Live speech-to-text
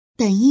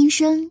本音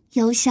声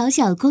由小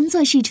小工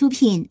作室出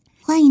品，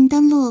欢迎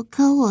登录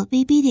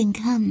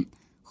Kouwobb.com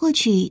获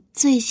取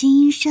最新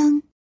音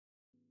声。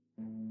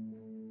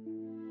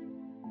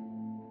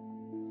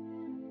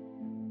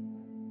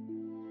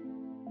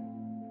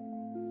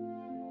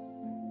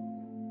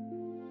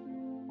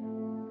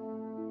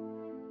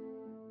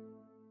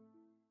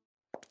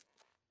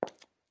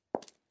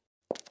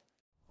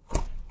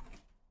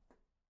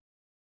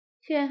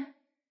去，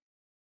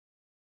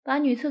把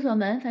女厕所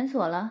门反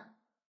锁了。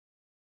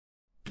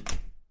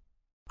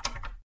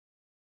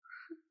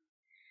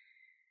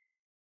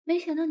没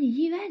想到你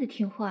意外的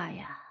听话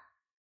呀！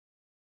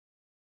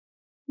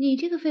你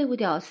这个废物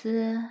屌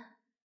丝，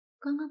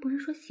刚刚不是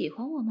说喜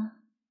欢我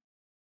吗？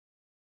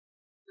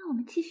那我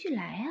们继续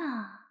来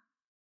啊！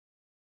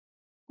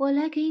我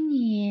来给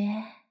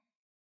你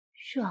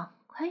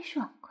爽快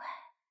爽快。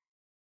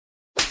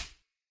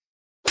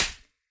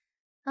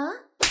啊？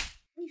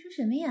你说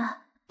什么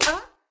呀？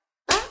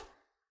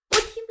我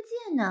听不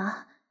见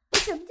呢。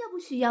什么叫不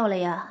需要了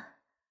呀？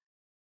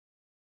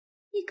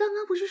你刚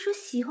刚不是说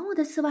喜欢我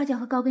的丝袜脚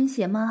和高跟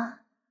鞋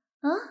吗？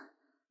啊！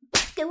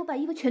给我把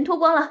衣服全脱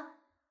光了，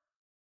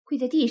跪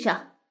在地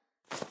上。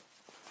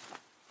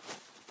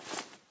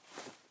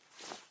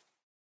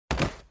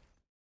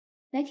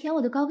来舔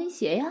我的高跟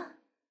鞋呀！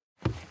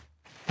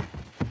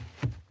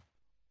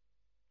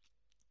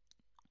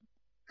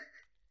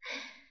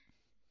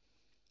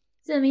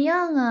怎么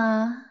样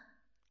啊？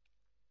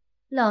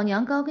老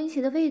娘高跟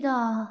鞋的味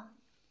道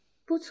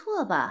不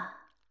错吧？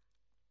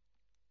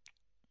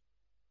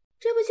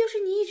这不就是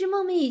你一直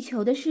梦寐以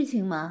求的事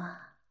情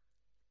吗？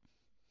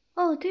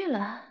哦，对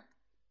了，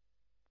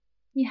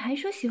你还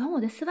说喜欢我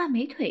的丝袜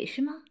美腿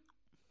是吗？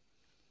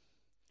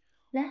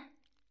来，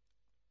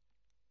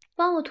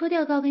帮我脱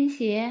掉高跟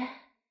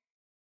鞋，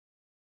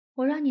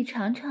我让你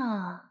尝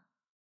尝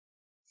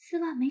丝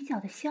袜美脚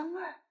的香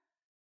味儿。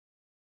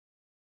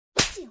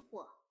贱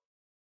货，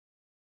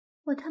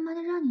我他妈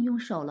的让你用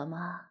手了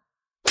吗？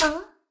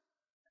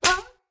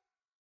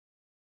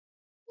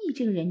你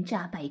这个人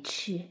渣白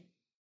痴！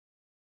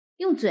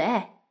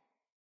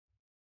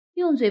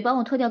用嘴帮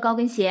我脱掉高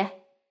跟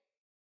鞋。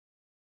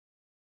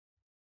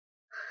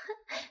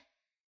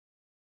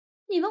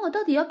你问我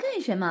到底要干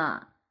什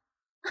么？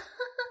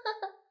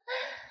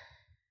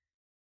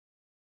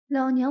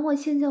老娘我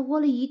现在窝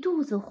了一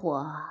肚子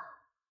火，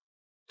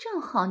正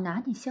好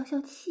拿你消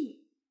消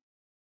气。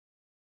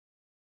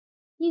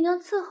你能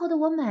伺候的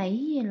我满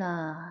意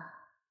了，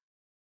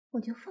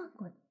我就放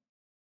过你。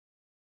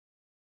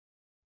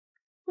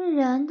不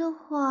然的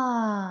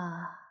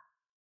话，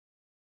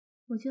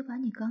我就把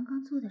你刚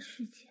刚做的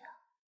事情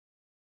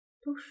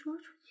都说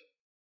出去。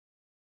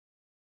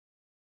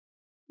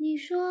你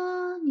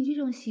说你这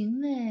种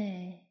行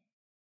为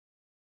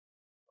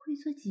会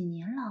坐几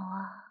年牢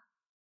啊？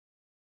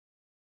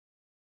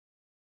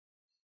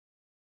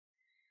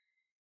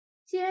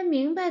既然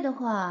明白的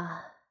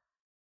话，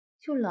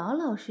就老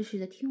老实实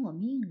的听我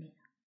命令。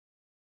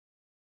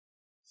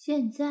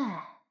现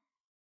在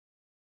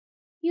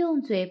用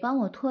嘴帮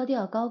我脱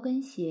掉高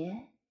跟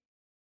鞋。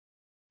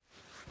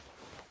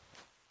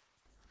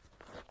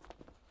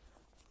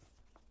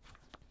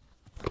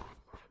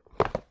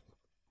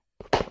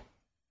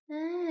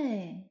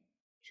哎，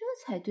这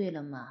才对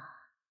了嘛，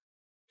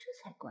这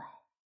才乖。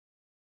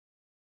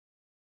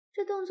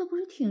这动作不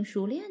是挺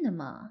熟练的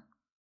吗？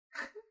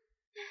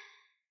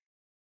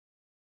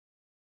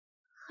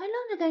还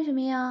愣着干什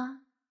么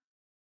呀？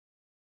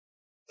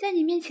在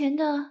你面前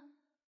的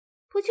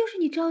不就是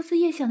你朝思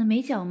夜想的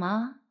美脚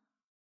吗？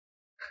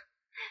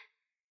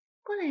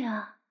过来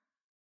呀，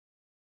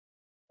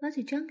把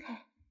嘴张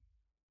开，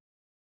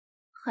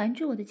含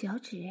住我的脚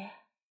趾，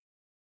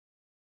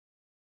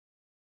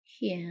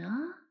舔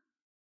啊！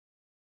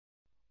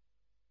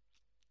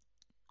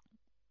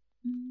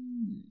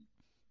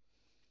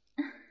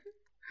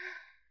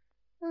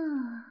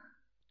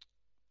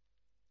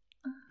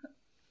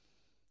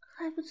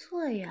还不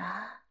错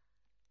呀，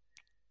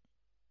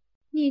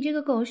你这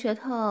个狗舌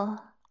头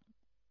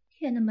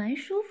舔得蛮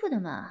舒服的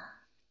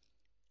嘛。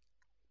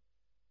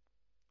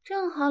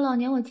正好老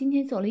娘我今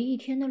天走了一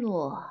天的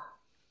路，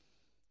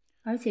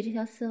而且这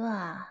条丝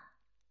袜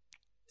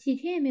几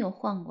天也没有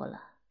换过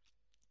了。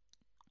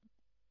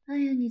哎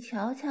呀，你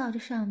瞧瞧，这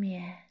上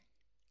面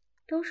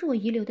都是我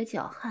遗留的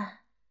脚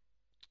汗。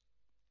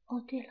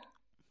哦，对了，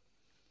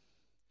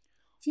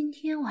今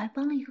天我还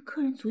帮了一个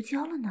客人足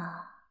交了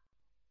呢，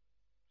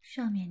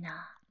上面呢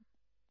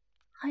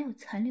还有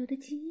残留的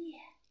精液。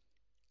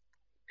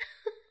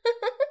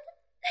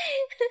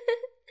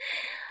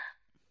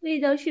味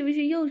道是不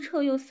是又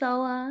臭又骚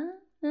啊？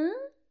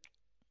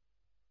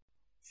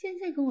现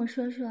在跟我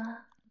说说，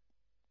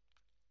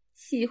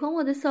喜欢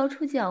我的骚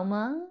臭脚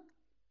吗？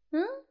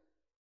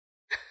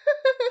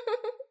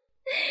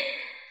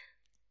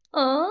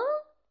哦，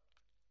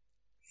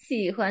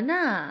喜欢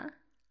呐。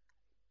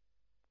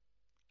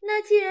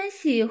那既然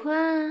喜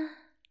欢，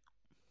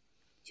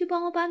就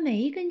帮我把每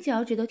一根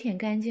脚趾都舔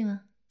干净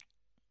啊。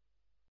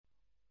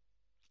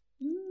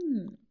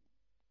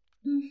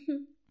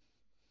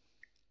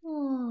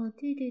哦，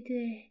对对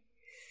对，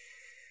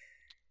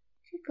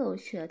这狗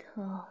舌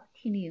头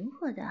挺灵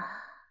活的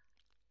啊。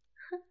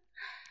哼，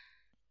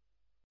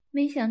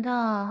没想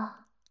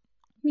到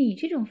你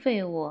这种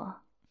废物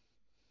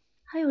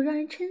还有让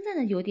人称赞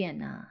的优点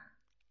呢。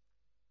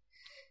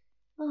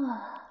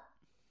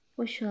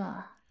我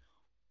说，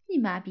你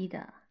妈逼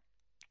的，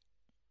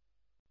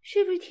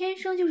是不是天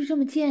生就是这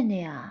么贱的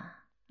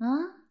呀？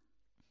啊？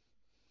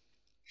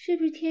是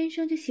不是天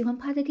生就喜欢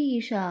趴在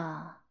地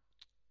上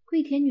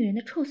跪舔女人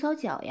的臭骚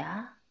脚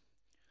呀？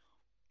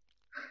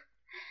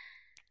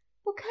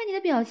我看你的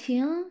表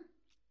情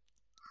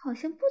好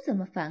像不怎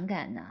么反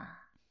感呢。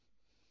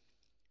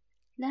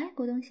来，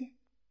狗东西，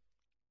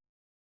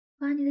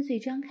把你的嘴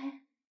张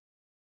开，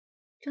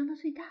张到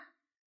最大。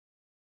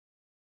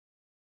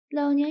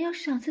老娘要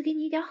赏赐给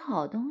你一点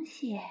好东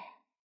西。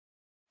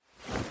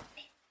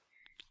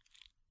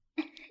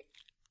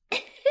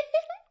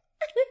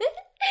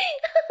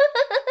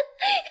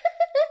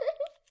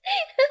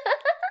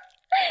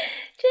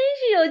真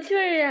是有趣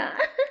儿啊！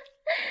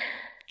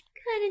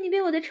看着你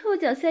被我的臭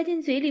脚塞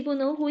进嘴里不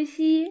能呼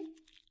吸，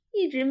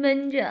一直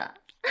闷着，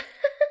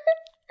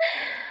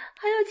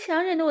还要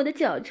强忍着我的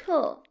脚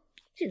臭，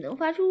只能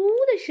发出呜呜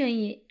的声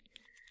音。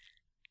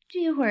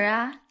这会儿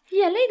啊，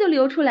眼泪都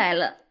流出来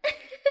了。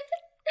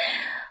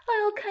哎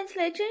呦，看起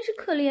来真是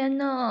可怜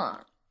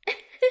呢。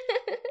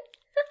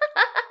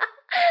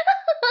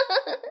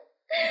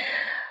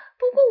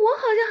不过我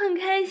好像很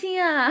开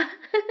心啊。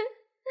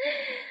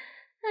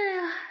哎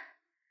呀，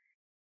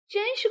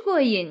真是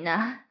过瘾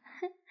呐。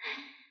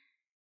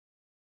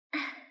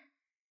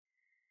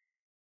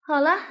好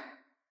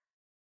了，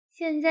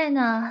现在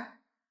呢，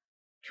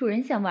主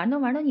人想玩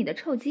弄你的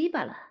臭鸡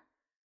巴了。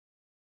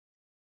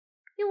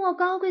用我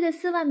高贵的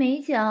丝袜美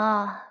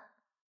脚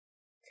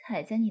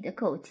踩在你的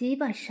狗鸡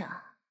巴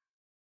上，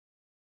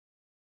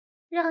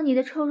让你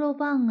的臭肉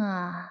棒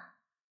啊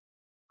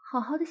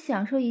好好的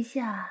享受一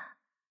下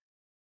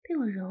被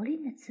我蹂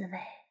躏的滋味。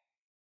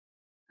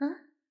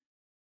啊？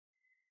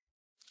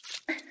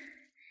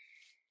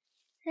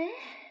哎，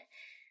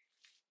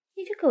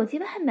你这狗鸡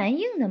巴还蛮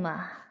硬的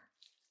嘛。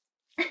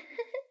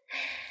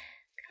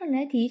看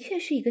来的确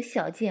是一个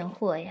小贱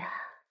货呀。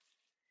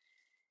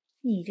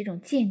你这种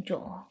贱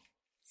种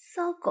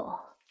骚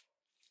狗，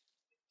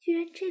居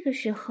然这个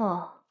时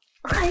候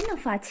还能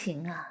发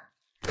情啊？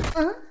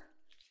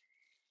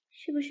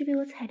是不是被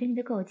我踩着你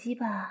的狗鸡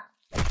巴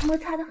摩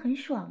擦得很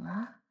爽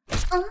啊？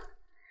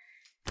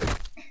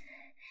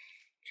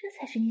这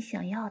才是你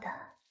想要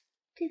的，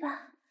对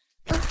吧？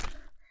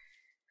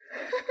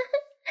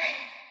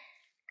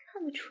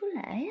看不出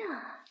来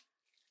呀，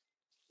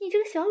你这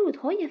个小乳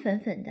头也粉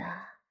粉的，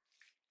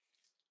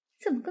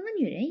怎么跟个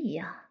女人一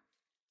样？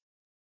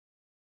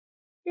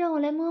让我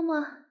来摸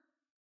摸。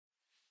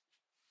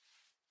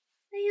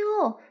哎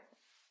呦，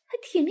还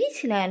挺立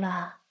起来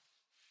了。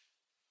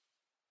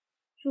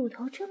乳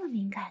头这么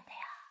敏感的呀？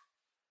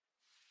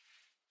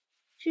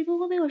只不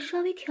过被我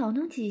稍微挑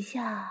弄几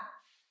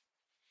下，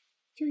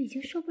就已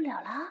经受不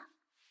了了？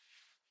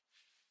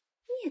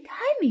你也太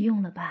没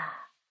用了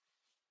吧？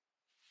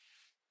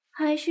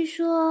还是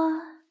说，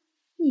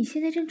你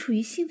现在正处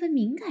于兴奋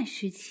敏感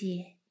时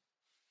期？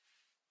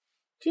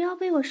只要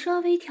被我稍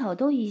微挑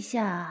逗一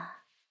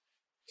下，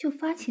就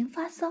发情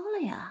发骚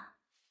了呀？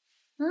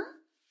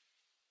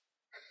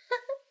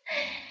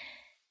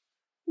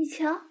你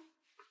瞧，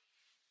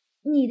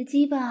你的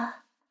鸡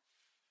巴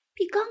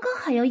比刚刚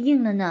还要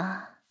硬了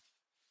呢。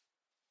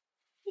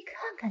你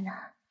看看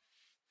呐，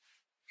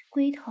这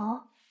龟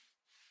头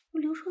都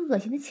流出恶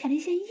心的前列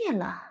腺液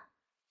了，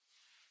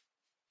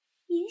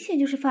明显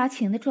就是发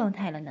情的状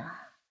态了呢。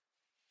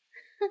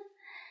哼，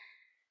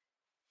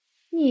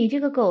你这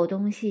个狗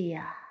东西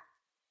呀，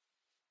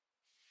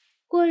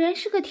果然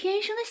是个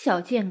天生的小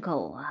贱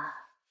狗啊！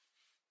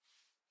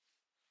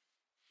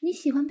你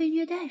喜欢被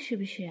虐待是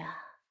不是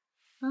啊？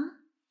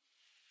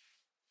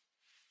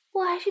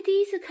我还是第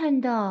一次看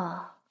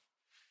到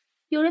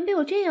有人被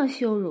我这样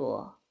羞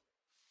辱，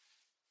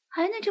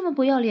还能这么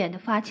不要脸的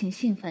发情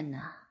兴奋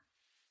呢。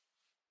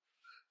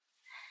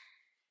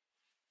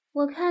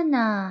我看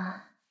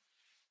呐，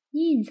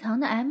你隐藏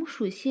的 M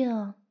属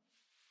性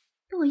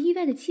被我意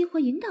外的激活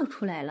引导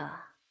出来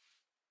了。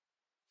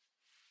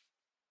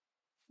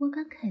我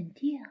敢肯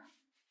定，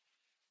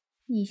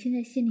你现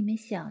在心里面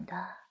想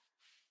的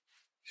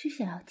是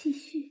想要继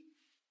续，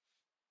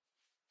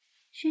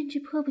甚至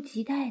迫不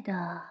及待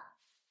的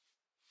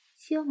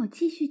希望我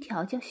继续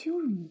调教羞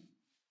辱你，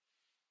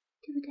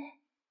对不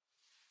对？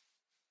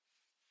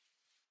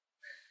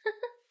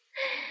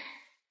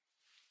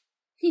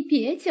你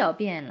别狡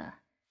辩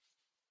了，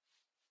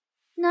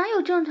哪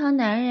有正常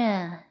男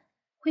人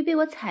会被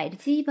我踩着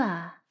鸡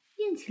巴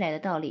硬起来的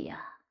道理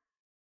呀？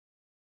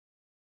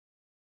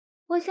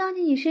我相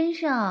信你身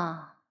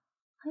上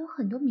还有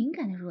很多敏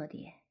感的弱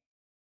点，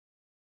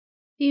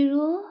比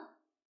如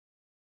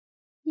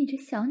你这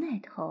小奶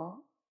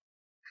头。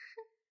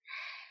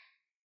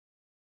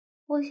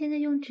我现在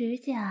用指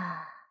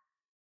甲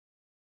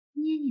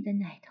捏你的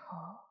奶头，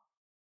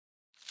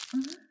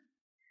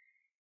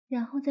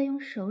然后再用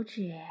手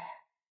指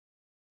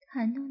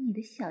弹弄你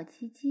的小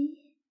鸡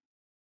鸡。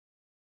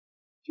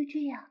就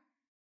这样，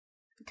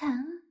弹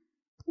啊，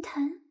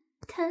弹，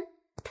弹，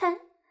弹，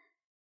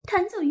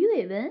弹走鱼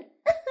尾纹。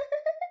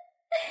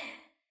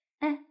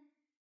哎，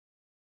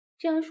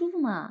这样舒服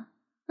吗？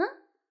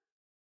嗯？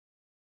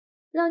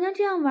老娘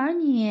这样玩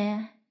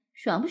你，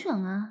爽不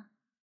爽啊？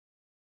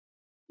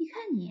你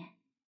看你，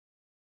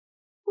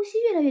呼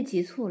吸越来越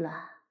急促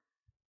了，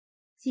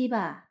鸡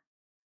巴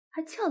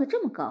还翘得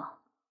这么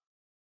高。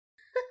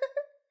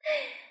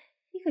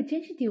你可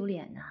真是丢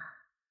脸呐！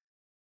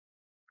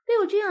被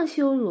我这样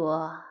羞辱，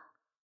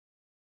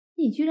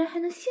你居然还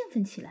能兴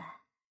奋起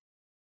来？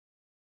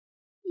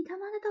你他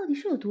妈的到底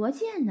是有多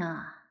贱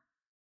呢？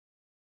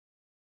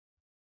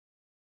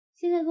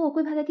现在给我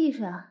跪趴在地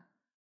上，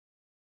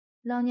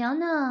老娘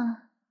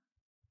呢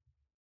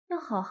要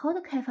好好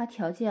的开发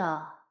调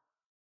教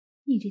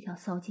你这条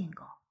骚贱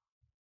狗。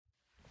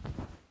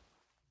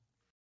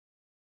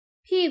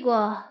屁股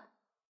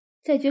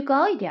再撅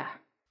高一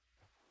点，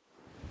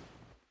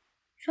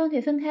双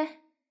腿分开。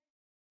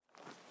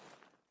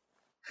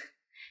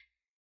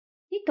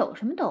你抖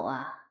什么抖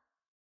啊？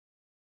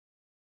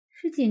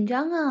是紧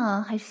张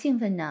啊，还是兴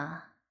奋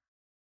呢？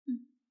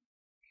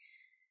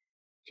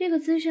这个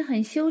姿势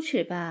很羞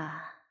耻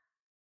吧？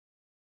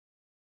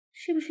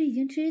是不是已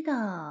经知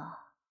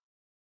道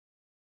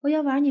我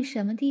要玩你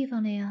什么地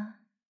方了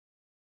呀？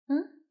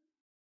嗯？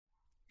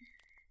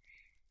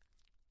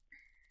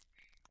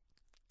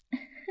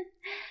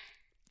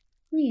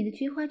你的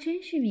菊花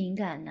真是敏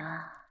感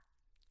呐，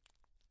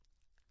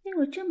被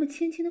我这么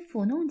轻轻的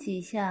抚弄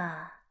几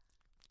下，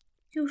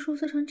就收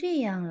缩成这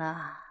样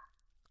了。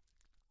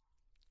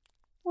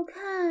我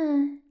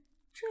看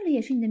这里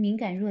也是你的敏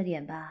感弱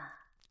点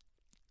吧？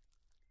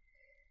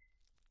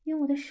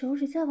用我的手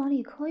指再往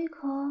里抠一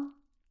抠，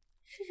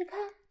试试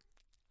看。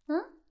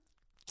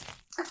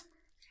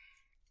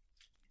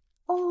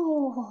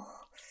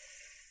哦，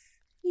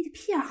你的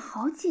屁眼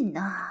好紧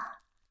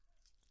呐，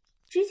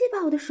直接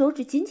把我的手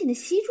指紧紧的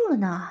吸住了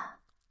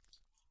呢，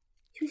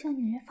就像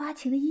女人发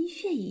情的阴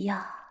穴一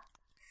样。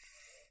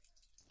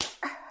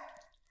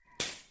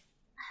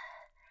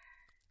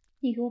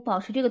你给我保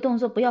持这个动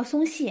作，不要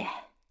松懈。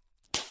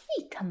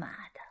你他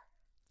妈的，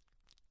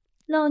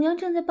老娘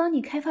正在帮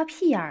你开发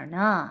屁眼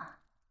呢，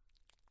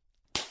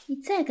你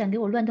再敢给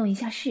我乱动一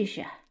下试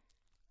试？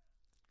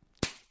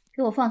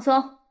给我放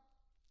松，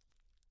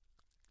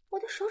我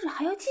的手指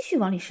还要继续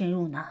往里深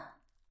入呢。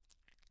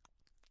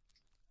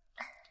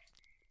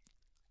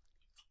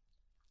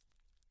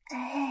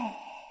哎，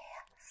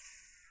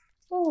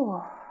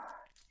哦，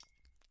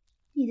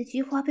你的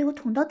菊花被我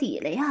捅到底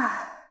了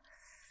呀，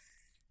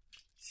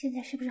现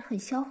在是不是很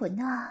销魂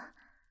呢？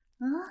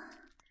啊，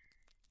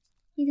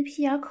你的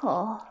屁眼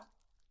口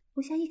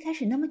不像一开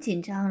始那么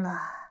紧张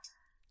了，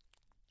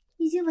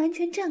已经完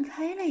全绽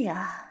开了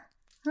呀。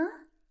啊，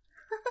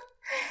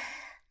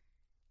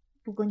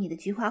不过你的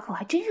菊花口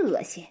还真是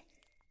恶心，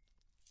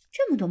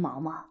这么多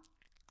毛毛，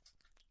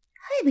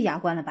太不雅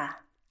观了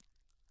吧？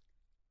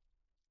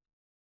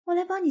我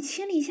来帮你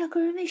清理一下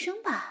个人卫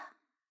生吧。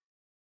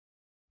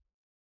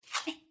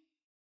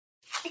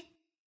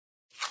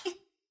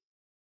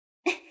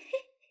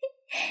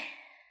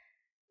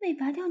每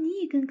拔掉你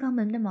一根肛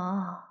门的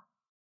毛，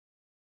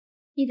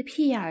你的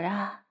屁眼儿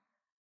啊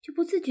就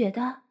不自觉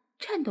的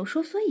颤抖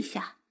收缩一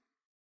下，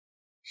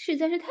实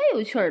在是太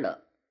有趣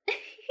了。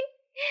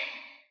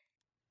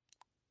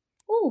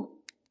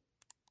哦，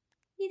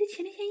你的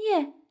前列腺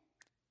液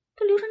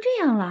都流成这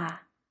样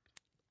了，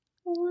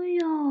哦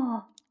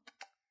哟，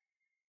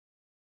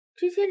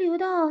直接流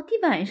到地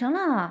板上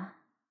了。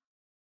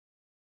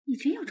你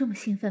真有这么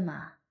兴奋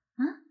吗？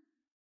啊？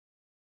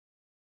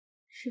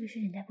是不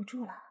是忍耐不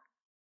住了，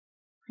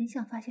很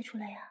想发泄出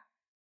来呀？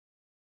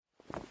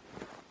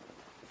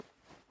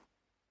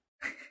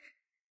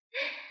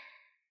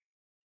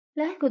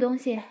来，狗东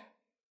西，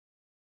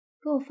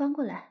给我翻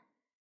过来，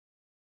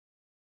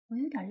我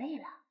有点累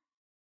了，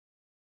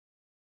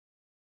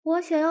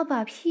我想要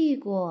把屁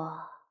股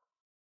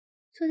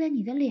坐在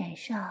你的脸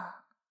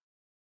上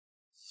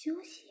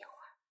休息一会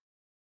儿。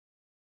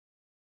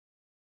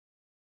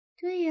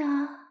对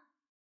呀，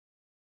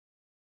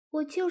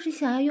我就是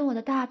想要用我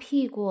的大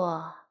屁股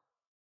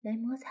来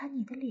摩擦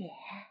你的脸。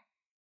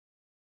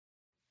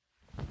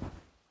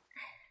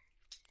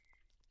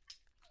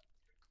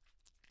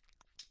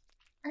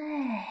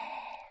哎，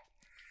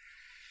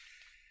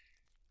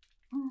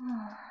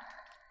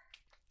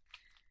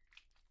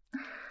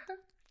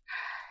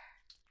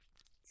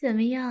怎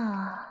么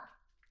样？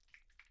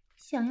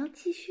想要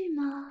继续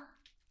吗？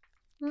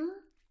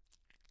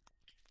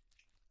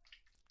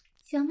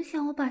想不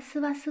想我把丝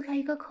袜撕开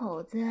一个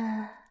口子，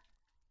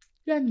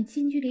让你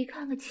近距离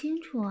看个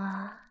清楚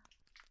啊？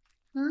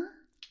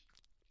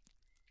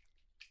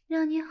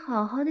让你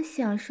好好的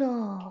享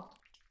受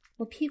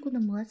我屁股的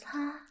摩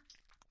擦，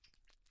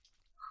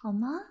好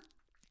吗？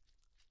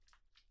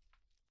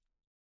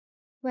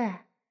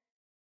喂，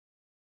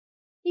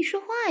你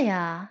说话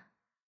呀！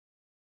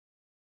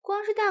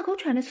光是大口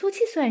喘着粗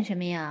气算什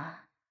么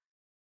呀？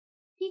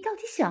你到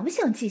底想不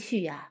想继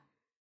续呀？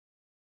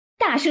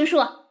大声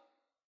说，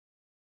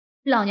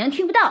老娘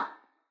听不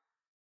到。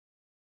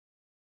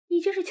你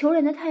这是求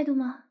人的态度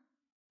吗？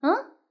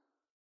嗯？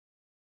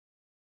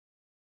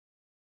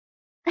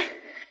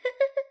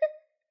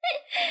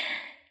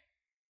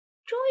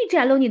终于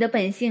展露你的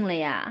本性了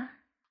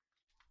呀！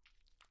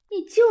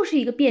你就是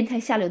一个变态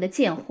下流的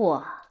贱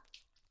货，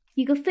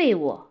一个废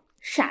物、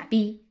傻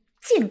逼、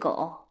贱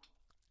狗。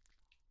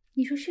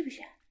你说是不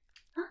是？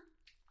啊？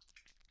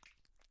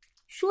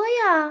说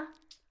呀！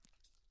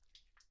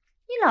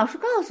你老实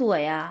告诉我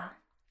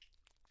呀！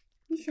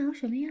你想要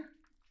什么呀？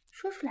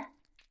说出来。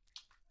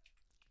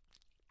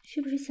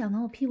是不是想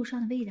闻我屁股上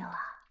的味道啊？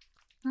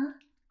啊？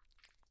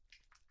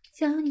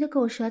想用你的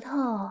狗舌头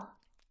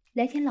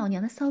来舔老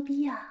娘的骚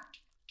逼呀？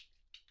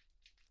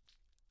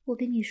我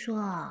跟你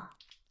说，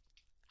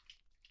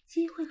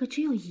机会可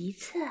只有一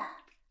次，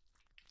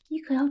你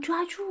可要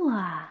抓住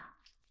啊！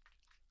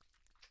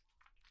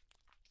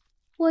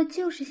我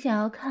就是想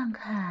要看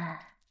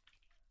看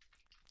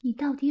你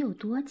到底有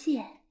多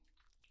贱。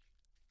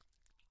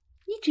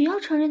你只要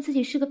承认自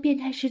己是个变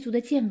态十足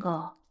的贱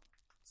狗，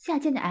下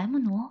贱的 M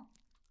奴，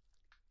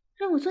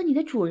让我做你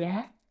的主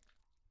人，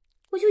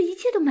我就一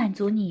切都满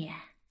足你。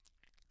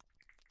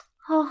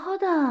好好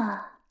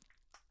的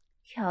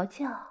调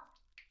教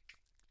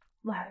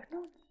玩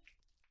弄你。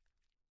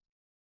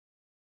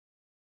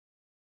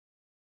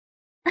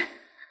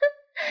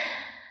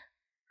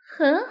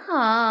很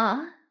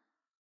好，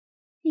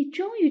你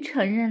终于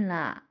承认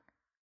了。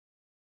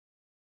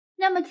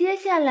那么接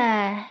下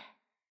来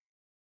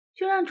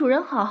就让主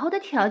人好好的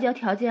调教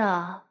调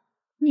教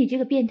你这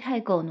个变态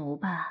狗奴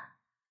吧。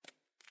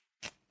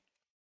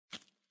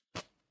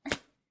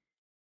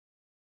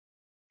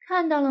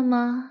看到了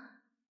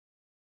吗？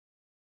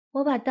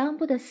我把裆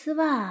部的丝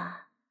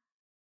袜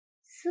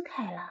撕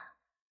开了。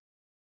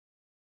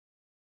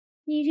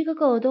你这个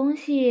狗东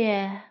西，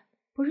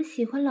不是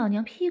喜欢老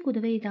娘屁股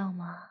的味道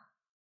吗？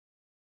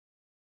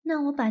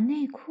那我把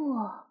内裤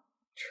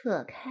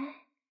扯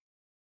开，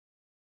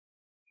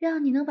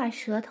让你能把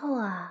舌头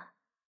啊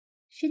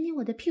伸进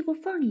我的屁股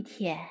缝里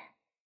舔，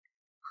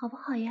好不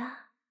好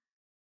呀？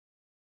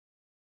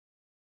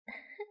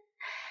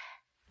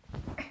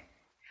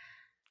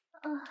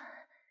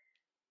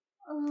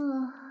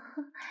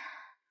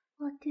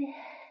对，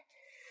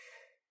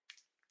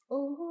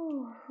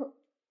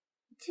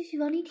继续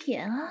往里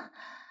舔啊！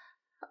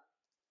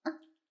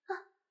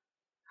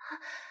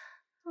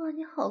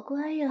你好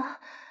乖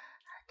呀！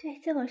对，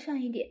再往上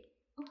一点。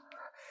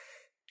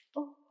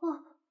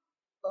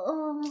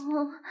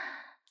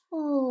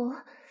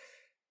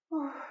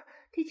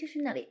对，就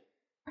是那里。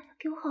哎呀，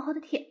给我好好的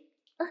舔。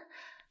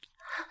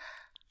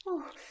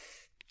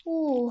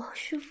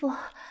舒服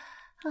啊！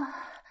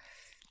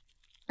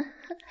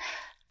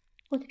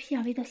我的屁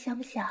眼味道香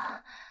不香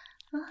啊？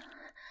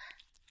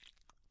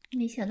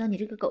没想到你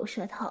这个狗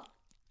舌头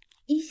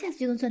一下子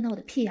就能钻到我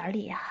的屁眼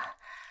里呀！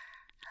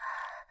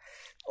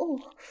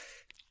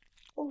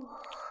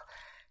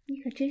你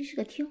可真是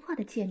个听话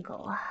的贱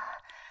狗啊！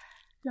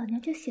老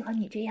娘就喜欢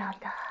你这样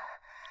的。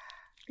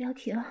不要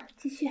停，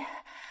继续啊！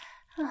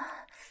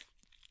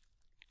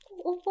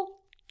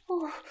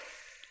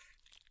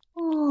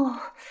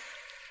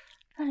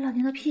老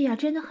娘的屁眼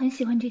真的很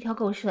喜欢这条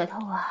狗舌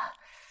头啊！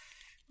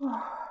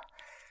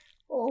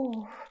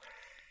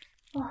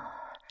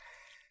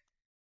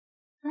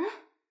哎，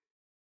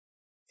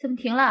怎么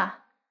停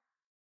了？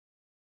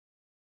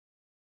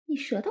你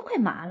舌头快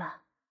麻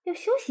了，要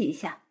休息一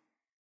下。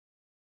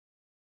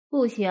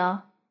不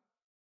行，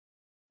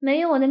没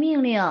有我的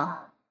命令，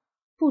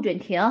不准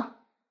停，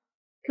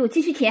给我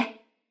继续舔。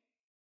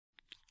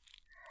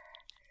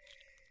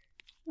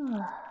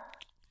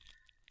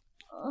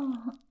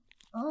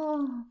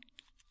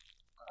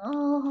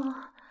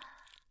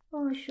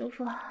舒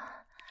服。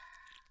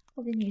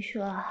我跟你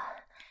说，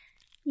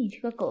你这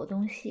个狗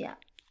东西啊，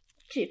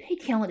只配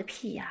舔我的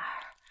屁眼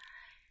儿，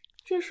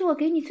这是我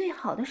给你最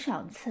好的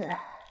赏赐，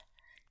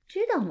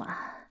知道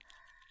吗？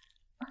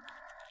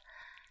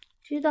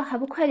知道还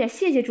不快点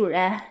谢谢主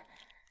人？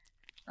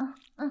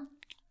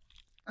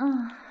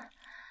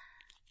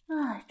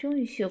终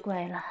于学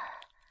乖了，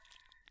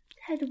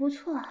态度不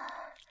错。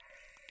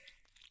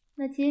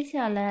那接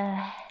下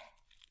来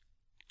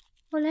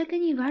我来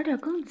跟你玩点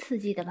更刺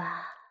激的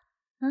吧。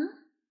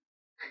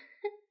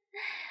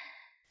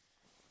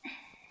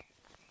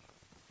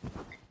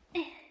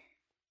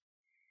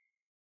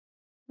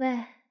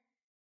喂，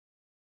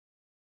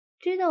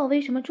知道我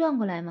为什么转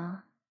过来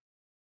吗？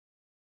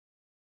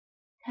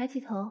抬起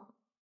头，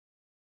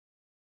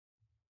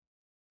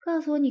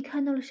告诉我你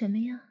看到了什么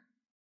呀？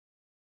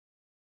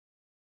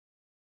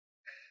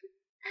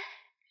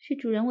是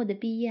主人我的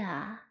逼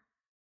呀。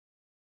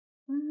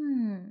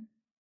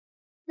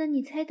那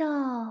你猜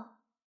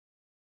到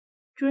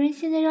主人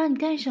现在让你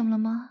干什么了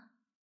吗？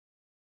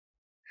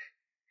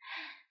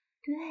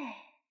对，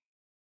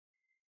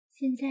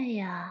现在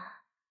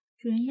呀，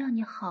主人要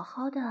你好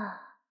好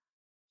的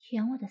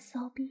舔我的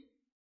骚逼。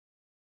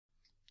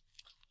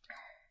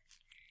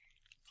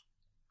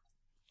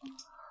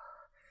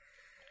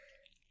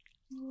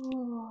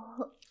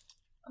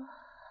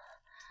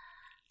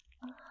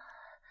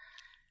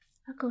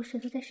把狗舌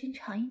头再伸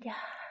长一点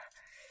儿。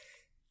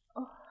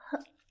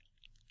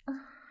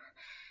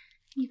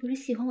不是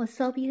喜欢我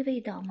骚逼的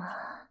味道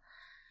吗？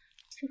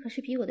这可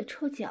是比我的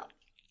臭脚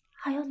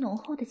还要浓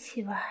厚的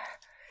气味。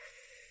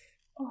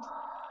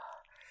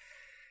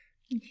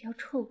你这条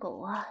臭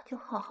狗啊，就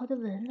好好的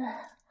闻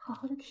闻，好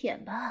好的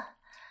舔吧。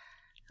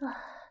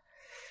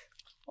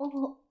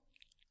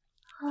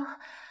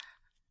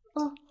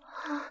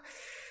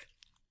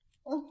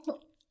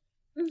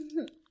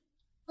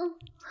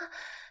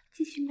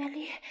继续卖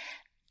力，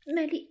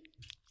卖力，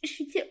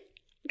使劲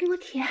给我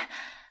舔。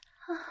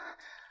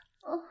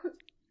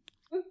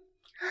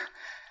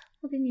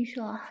我跟你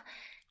说，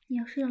你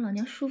要是让老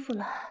娘舒服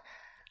了，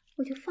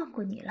我就放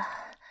过你了，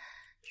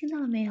听到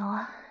了没有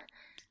啊？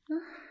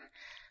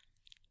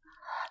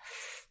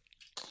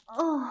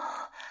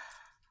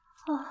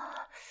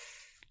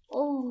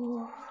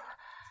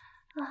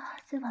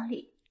再往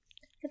里，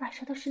再把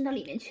舌头伸到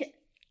里面去。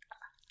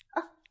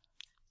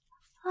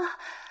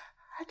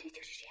对，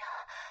就是这样。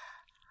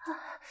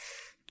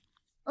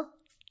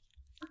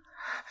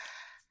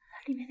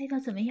里面味道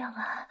怎么样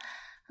啊？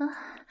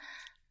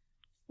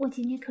我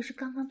今天可是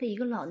刚刚被一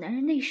个老男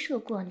人内射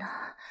过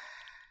呢，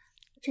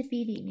这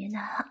逼里面呢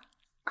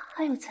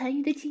还有残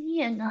余的经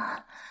验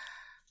呢，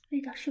味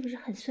道是不是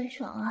很酸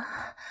爽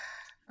啊？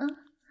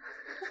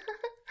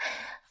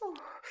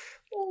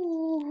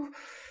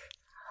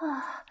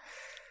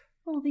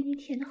我被你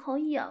舔得好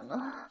痒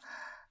啊，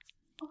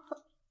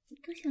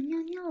都想尿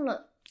尿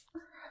了。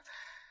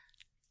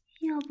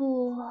要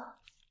不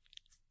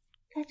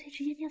干脆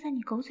直接尿在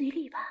你狗嘴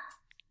里吧？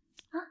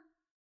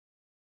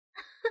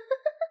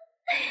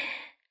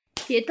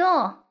别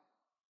动，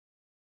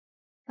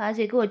把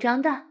嘴给我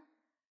张大。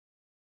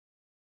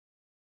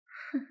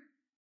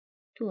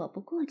躲不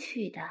过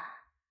去的。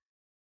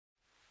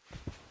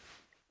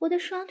我的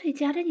双腿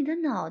夹着你的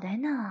脑袋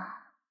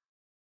呢，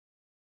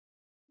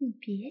你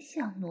别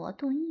想挪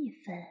动一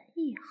分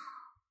一毫。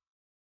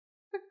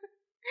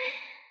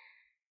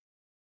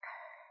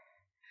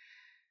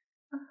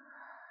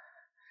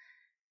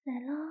来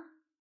了，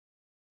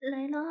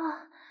来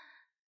了，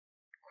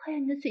快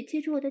用你的嘴接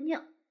住我的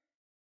尿，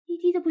一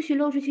滴都不许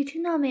漏出去，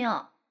听到没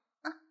有？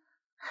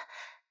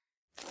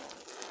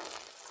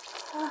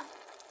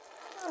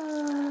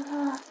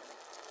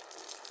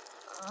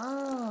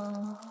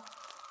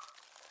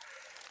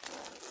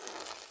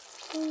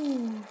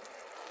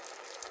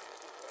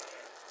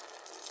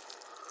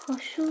好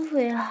舒服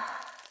呀！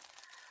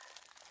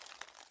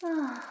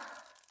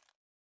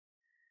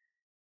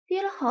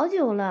憋了好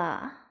久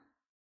了，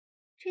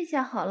这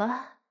下好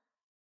了，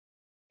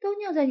都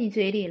尿在你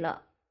嘴里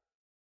了。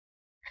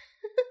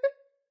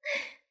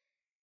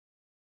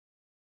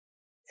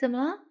怎么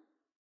了？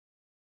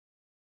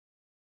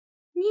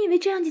你以为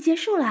这样就结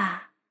束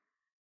啦？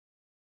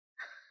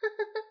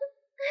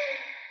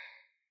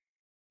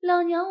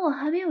老娘我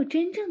还没有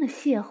真正的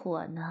泄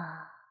火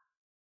呢，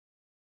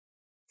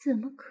怎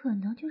么可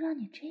能就让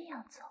你这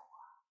样走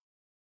啊？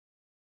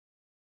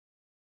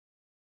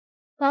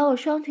把我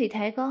双腿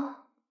抬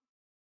高，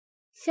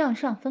向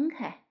上分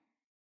开。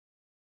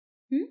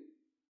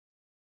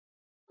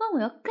问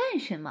我要干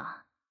什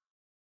么？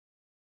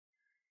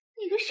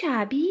你个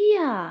傻逼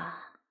呀！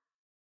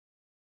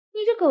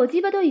你这狗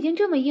鸡巴都已经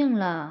这么硬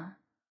了，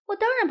我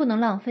当然不能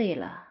浪费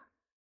了，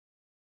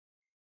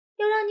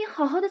要让你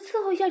好好的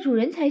伺候一下主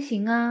人才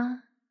行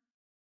啊！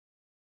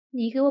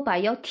你给我把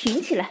腰挺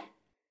起来。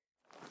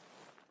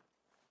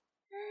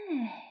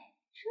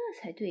这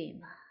才对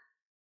嘛。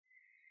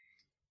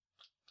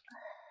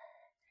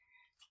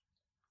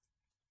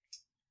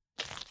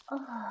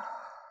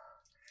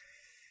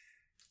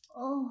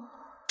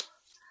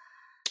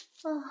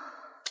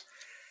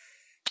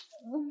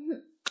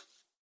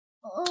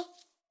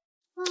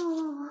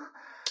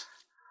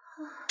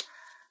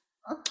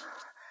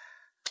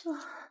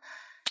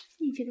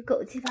你这个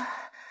狗鸡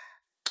巴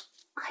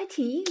还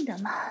挺硬的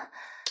嘛。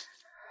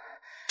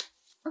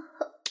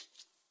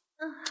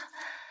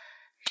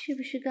是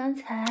不是刚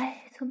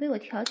才从被我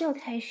调教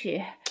开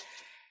始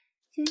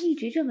就一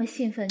直这么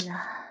兴奋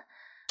呢？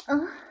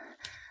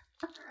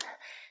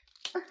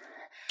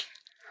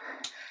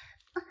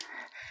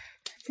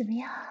怎么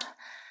样？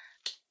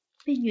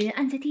被女人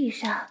按在地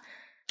上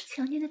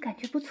强奸的感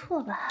觉不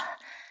错吧？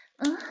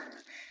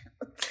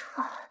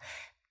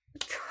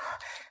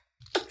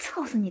我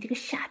操死你这个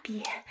傻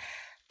逼！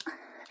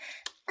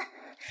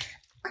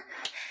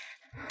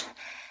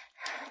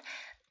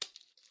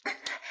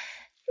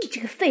你这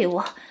个废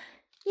物，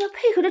你要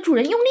配合着主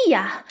人用力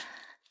呀，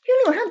用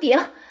力往上顶。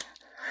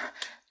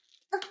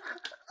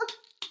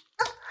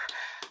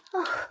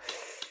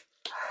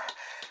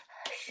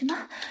什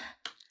么？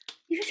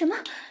你说什么？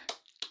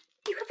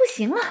你快不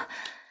行了！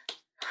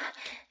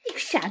你个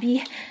傻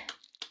逼，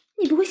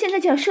你不会现在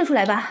就要射出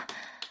来吧？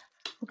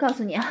我告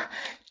诉你啊，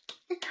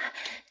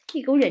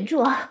你给我忍住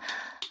啊！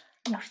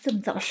你要是这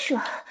么早射，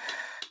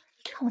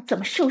你看我怎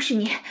么收拾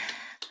你！你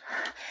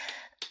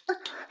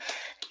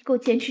给我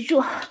坚持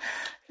住，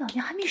老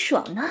娘还没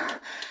爽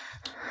呢！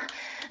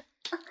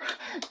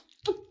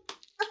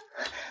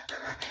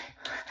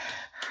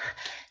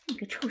你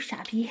个臭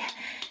傻逼，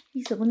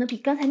你总不能比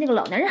刚才那个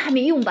老男人还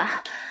没用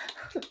吧？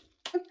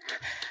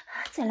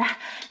再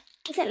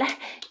来，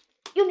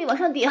用力往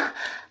上顶。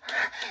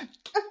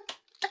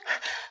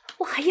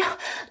我还要，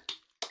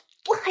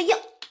快一点，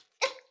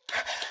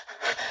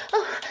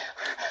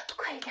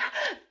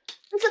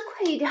再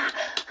快一点，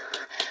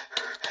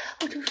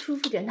我正舒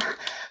服着呢。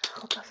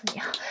我告诉你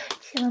啊，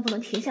千万不能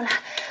停下来。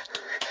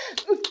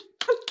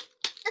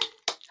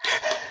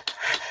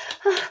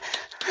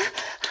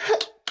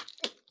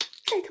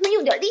再他妈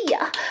用点力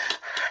呀！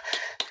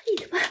你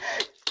他妈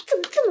怎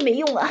么这么没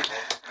用啊？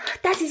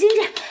打起精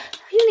神，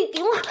用力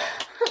顶我！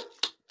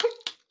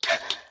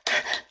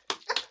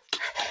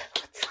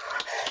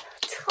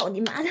操你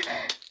妈的！你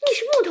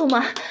是木头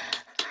吗？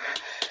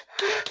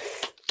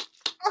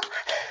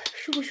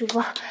舒不舒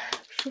服？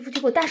舒服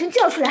就给我大声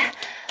叫出来！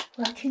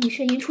我要听你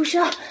呻吟出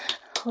声，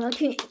我要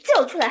听你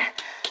叫出来！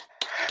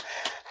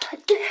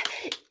对，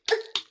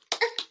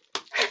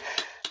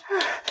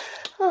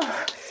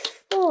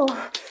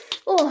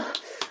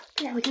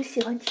对，我就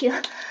喜欢听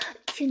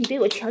你被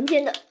我强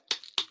奸的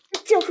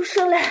叫出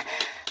声来，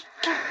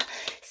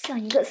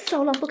像一个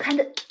骚浪不堪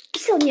的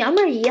小娘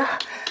们儿一样。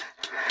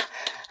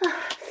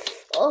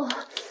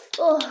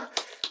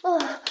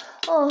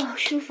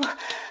舒服，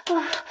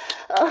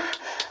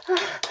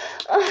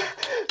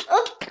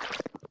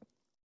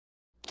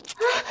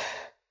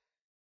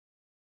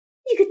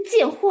你个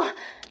贱货，你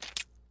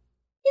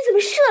怎么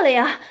射了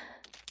呀？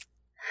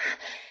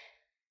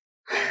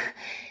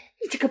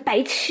你这个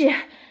白痴，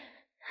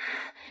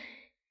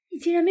你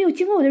竟然没有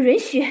经过我的允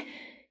许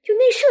就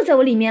内射在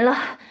我里面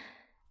了！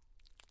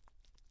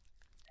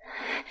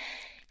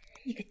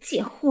你个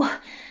贱货，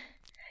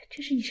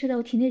这是你射到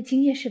我体内的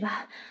精液是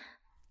吧？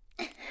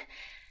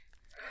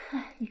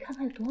你看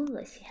看有多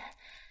恶心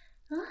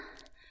啊！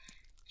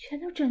全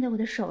都粘在我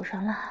的手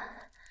上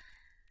了。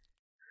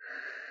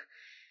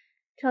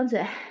张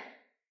嘴，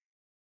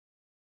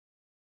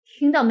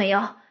听到没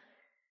有？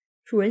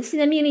主人现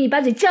在命令你把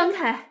嘴张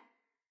开，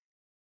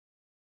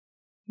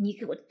你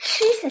给我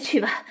吃下去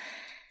吧，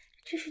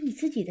这是你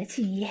自己的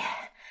精液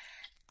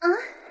啊！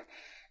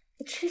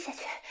吃下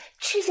去，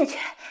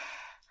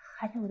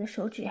含着我的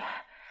手指，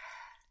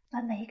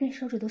把每一根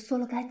手指都嗦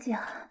了干净。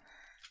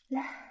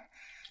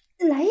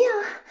来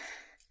呀，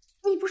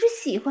你不是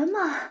喜欢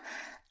吗？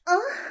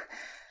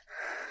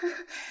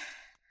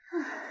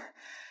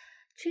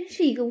真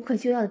是一个无可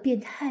救药的变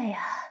态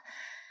呀！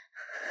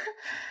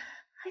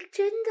还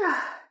真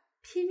的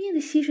拼命的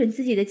吸吮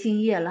自己的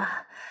精液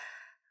了。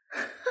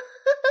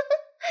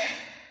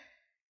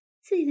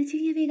自己的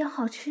精液味道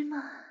好吃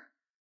吗？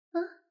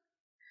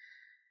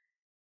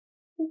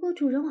不过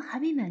主人我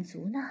还没满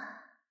足呢。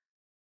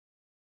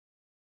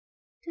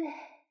对，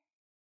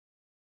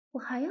我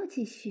还要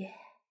继续。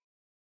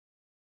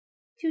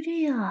就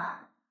这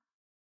样，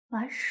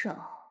把手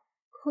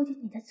抠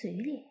进你的嘴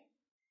里，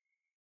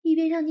一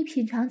边让你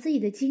品尝自己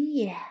的精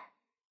液，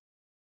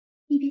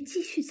一边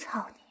继续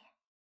操你。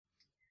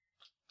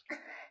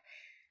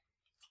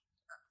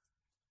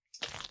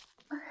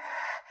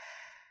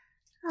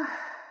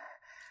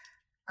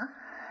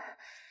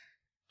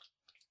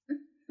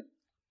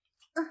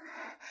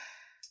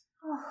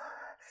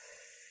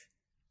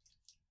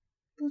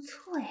不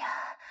错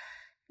呀，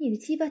你的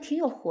鸡巴挺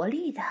有活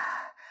力的，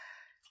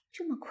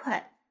这么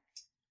快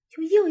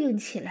就又硬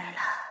起来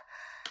了。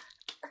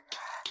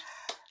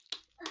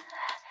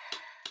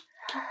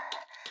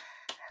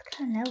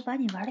看来我把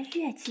你玩的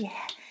越贱，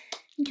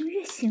你就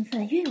越兴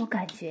奋，越有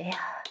感觉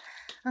呀！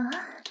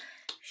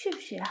是不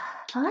是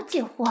啊？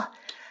贱货，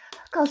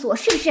告诉我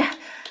是不是？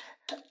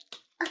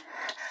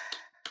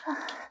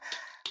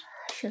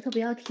舌头不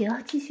要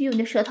停，继续用你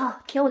的舌头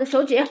舔我的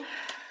手指，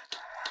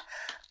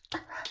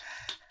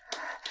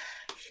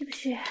是不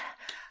是？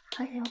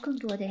还想要更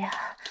多的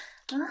呀？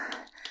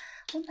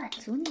我满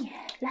足你，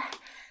来，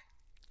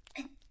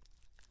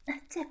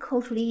再抠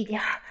出来一点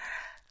儿，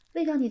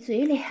喂到你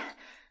嘴里，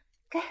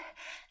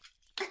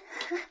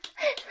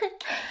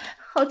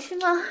好吃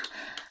吗？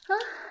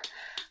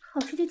好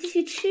吃就继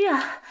续吃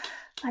啊！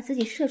把自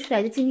己射出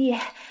来的精液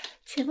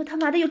全部他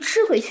妈的又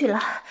吃回去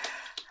了。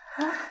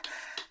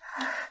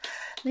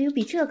没有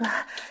比这个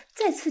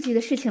再刺激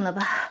的事情了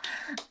吧？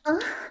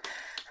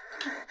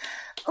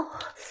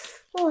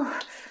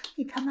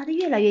你他妈的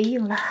越来越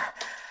硬了，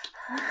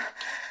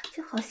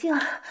就好像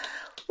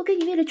我给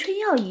你喂了春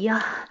药一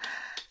样，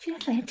居然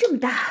反应这么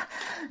大。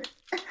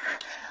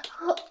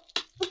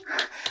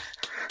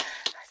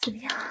怎么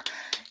样？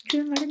主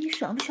人玩的你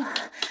爽不爽？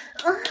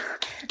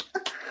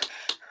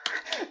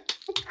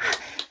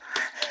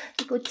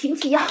你给我挺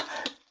起腰，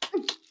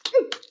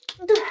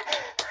对，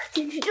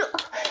坚持住。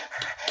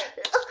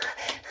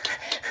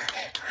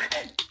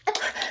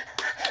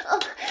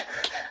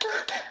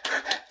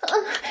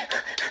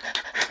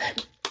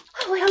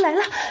我要来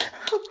了，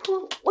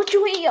我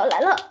终于要来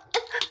了！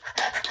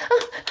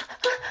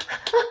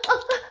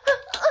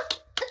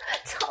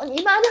操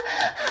你妈的！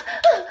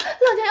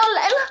老娘要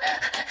来了！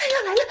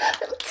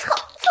操！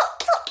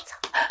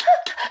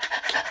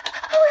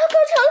我要高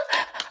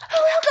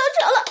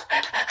潮了！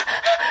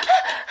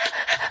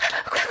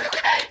快，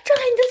张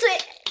开你的嘴，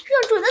让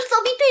主人的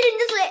骚逼对着你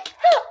的嘴！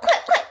快！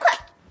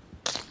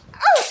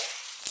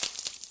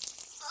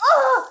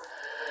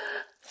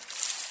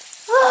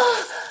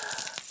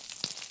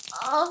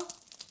哦，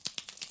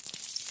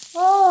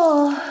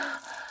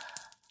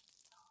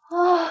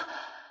啊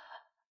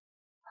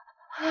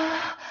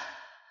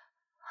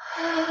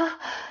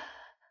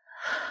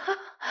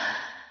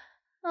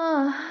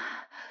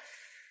啊！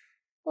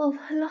我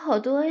喷了好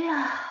多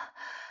呀！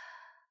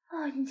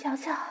啊，你瞧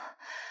瞧，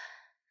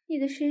你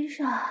的身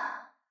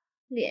上、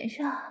脸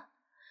上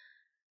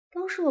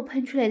都是我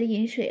喷出来的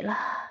饮水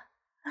了。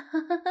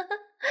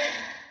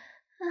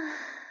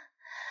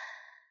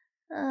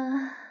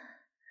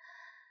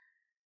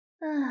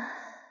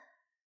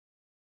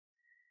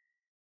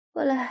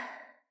过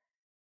来，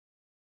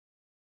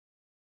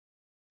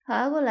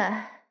爬过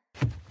来，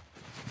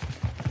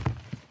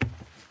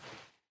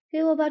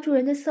给我把主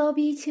人的骚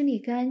逼清理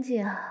干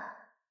净。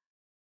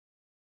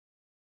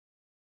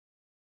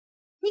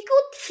你给我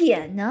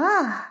舔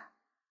呢！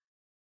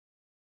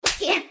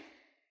舔！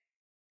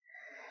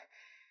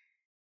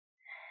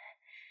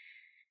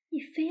你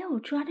非要我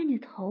抓着你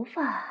的头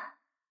发，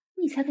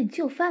你才肯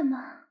就范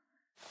吗？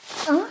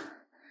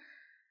啊！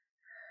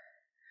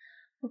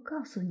我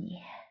告诉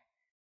你，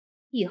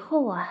以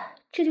后啊，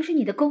这就是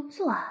你的工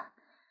作，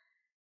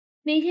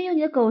每天用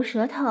你的狗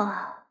舌头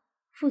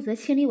负责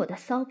清理我的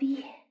骚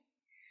逼。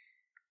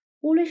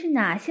无论是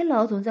哪些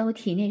老总在我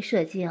体内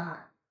射精，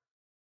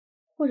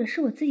或者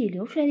是我自己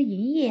流出来的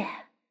淫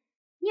液、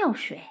尿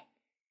水，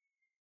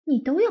你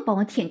都要帮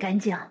我舔干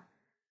净。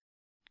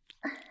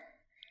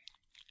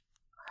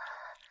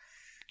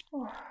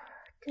哦，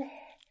对，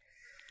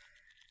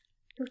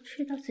都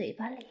吃到嘴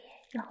巴里，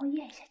然后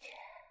咽下去。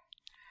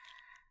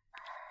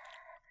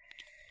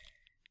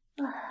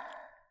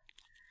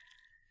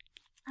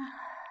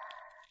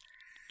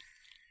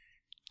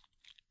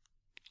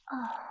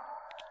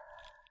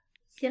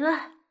行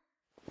了。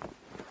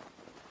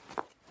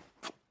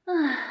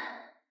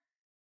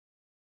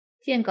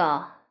贱狗，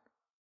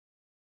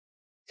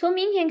从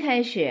明天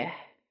开始，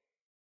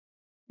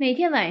每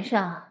天晚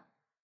上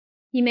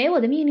你没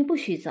我的命令不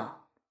许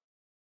走，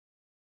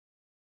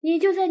你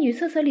就在女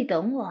厕所里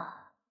等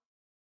我，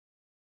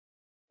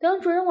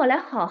等主人我来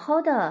好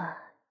好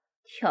的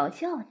调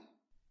教你。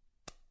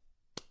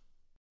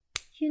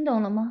听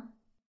懂了吗？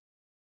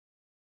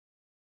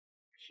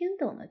听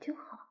懂了就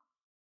好。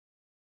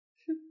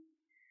哼，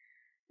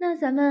那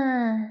咱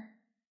们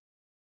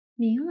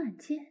明晚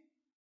见。